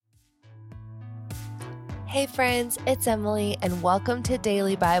Hey friends, it's Emily and welcome to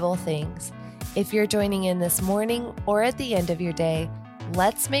Daily Bible Things. If you're joining in this morning or at the end of your day,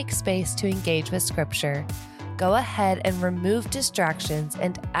 let's make space to engage with Scripture. Go ahead and remove distractions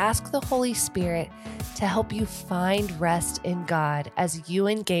and ask the Holy Spirit to help you find rest in God as you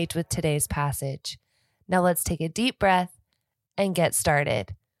engage with today's passage. Now let's take a deep breath and get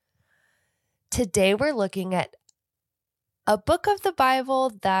started. Today we're looking at a book of the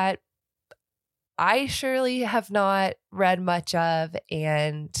Bible that I surely have not read much of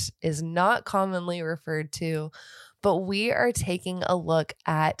and is not commonly referred to, but we are taking a look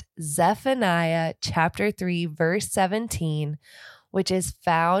at Zephaniah chapter 3, verse 17, which is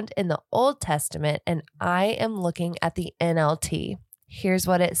found in the Old Testament, and I am looking at the NLT. Here's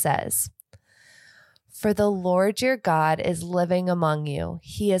what it says. For the Lord your God is living among you.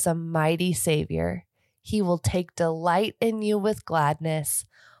 He is a mighty Savior. He will take delight in you with gladness.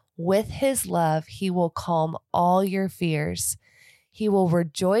 With his love, he will calm all your fears. He will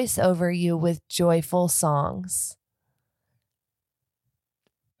rejoice over you with joyful songs.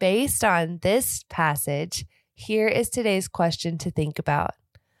 Based on this passage, here is today's question to think about.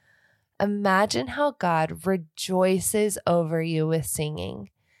 Imagine how God rejoices over you with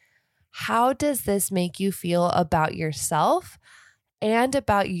singing. How does this make you feel about yourself and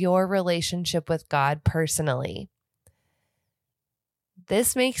about your relationship with God personally?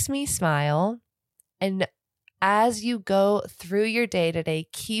 This makes me smile, and as you go through your day today,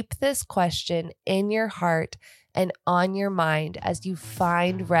 keep this question in your heart and on your mind as you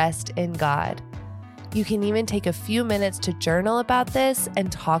find rest in God. You can even take a few minutes to journal about this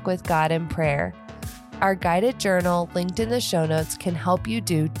and talk with God in prayer. Our guided journal linked in the show notes can help you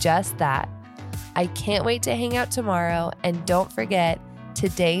do just that. I can't wait to hang out tomorrow, and don't forget,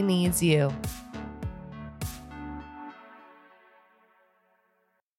 today needs you.